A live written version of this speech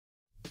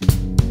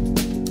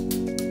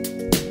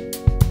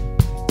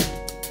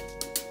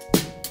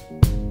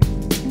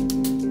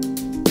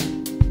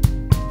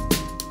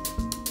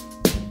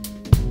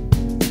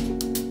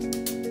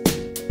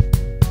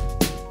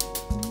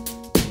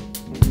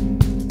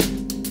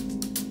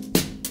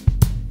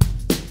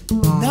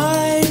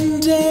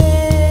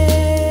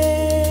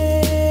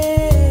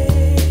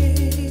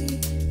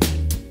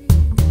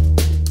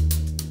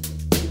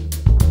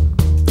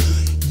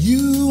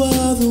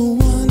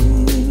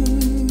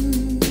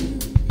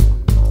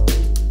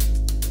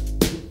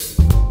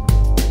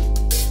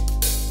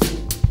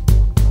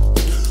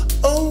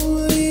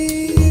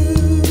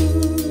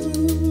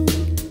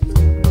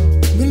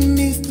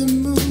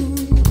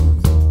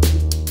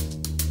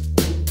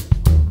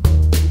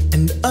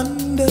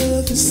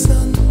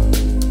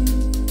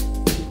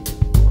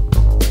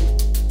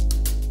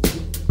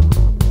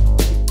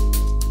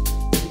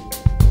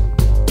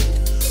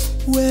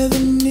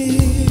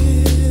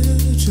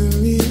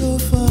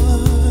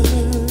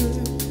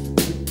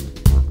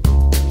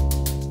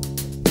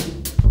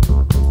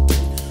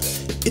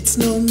It's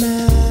no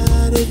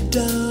matter,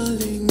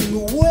 darling,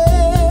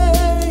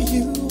 where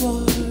you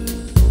are.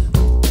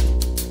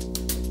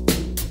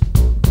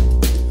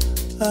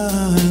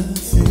 I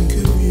think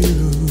of you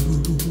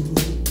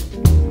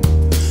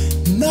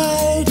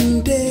night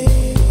and day,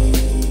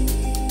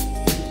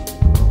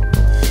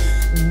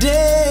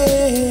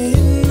 day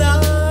and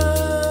night.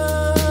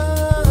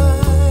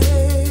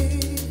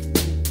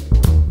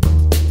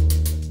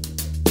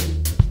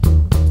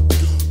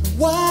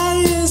 Why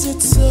is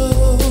it so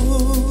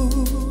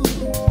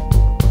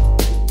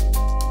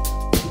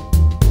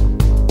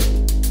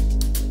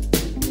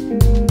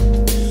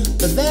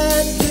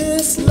that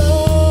this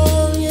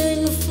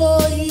longing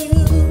for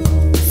you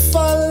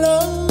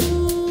follows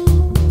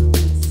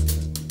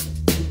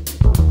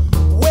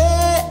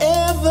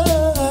wherever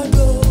I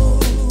go?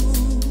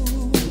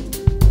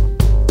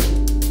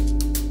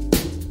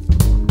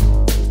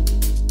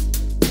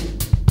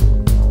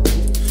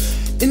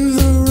 In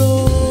the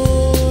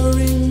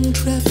roaring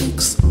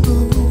traffic's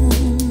boom,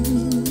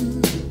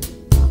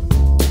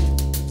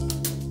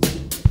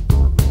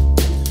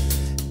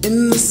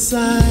 in the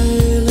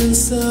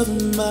silence of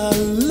my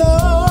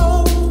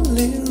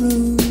lonely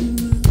room,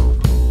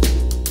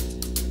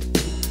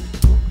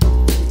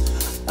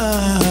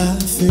 I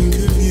think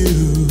of you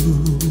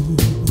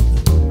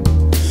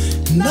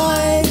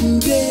night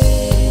and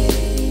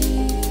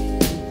day,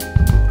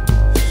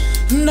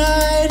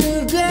 night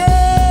and day,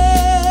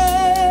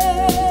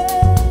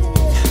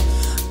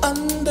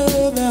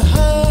 under the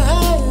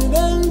hide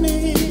of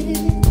me.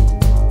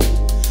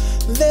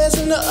 There's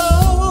an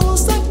oh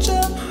such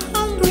a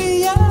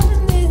hungry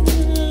yearning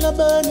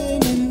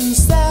burning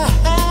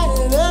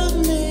inside of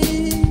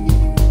me,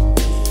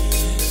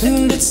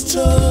 and its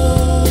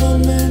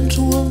torment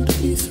won't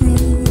be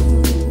through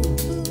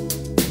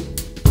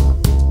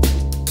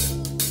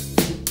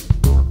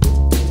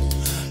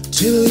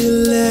till you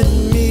let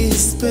me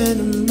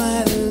spend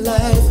my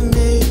life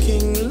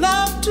making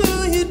love to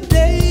you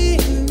day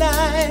and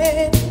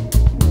night.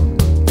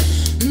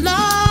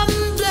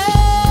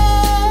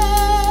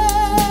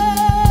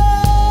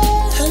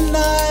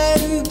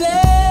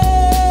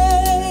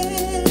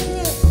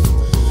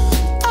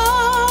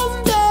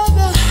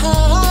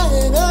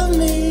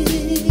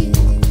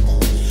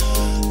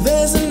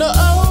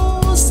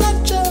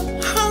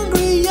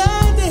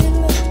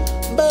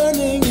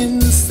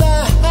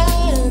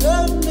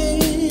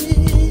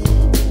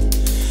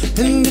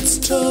 And its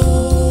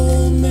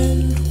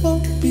torment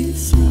won't be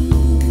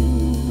through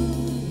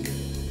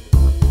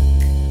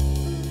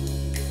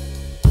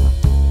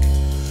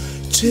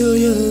till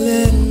you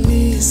let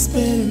me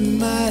spend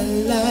my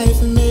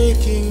life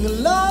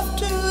making love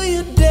to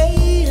you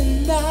day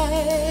and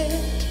night.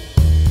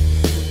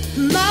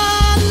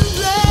 Night and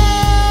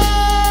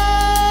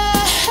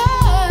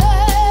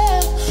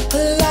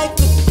day, like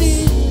the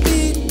beat,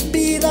 beat,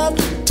 beat of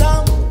the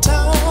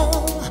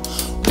tom-tom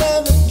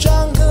where the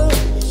jungle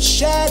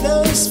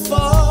shadows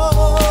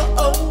fall,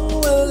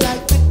 oh,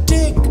 like the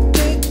tick,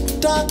 tick,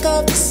 tock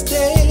of the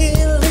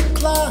stately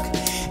clock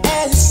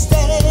as it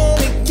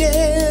stands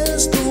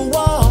against the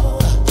wall,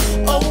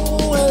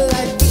 oh,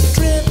 like the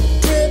drip,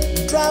 drip,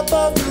 drop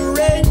of the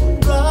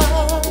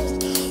raindrops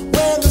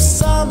when the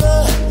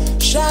summer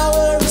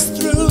shower is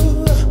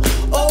through,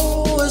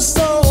 oh,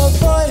 so a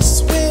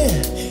voice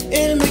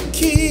within me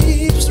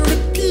keeps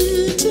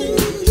repeating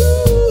you,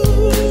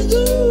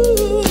 you.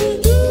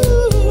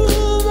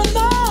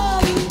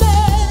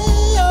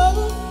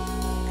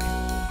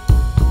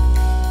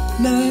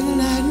 Night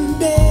and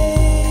day,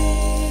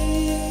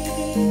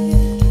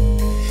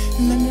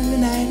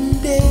 night and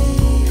day,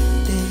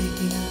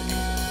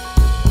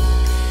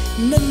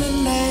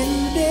 night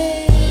and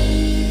day.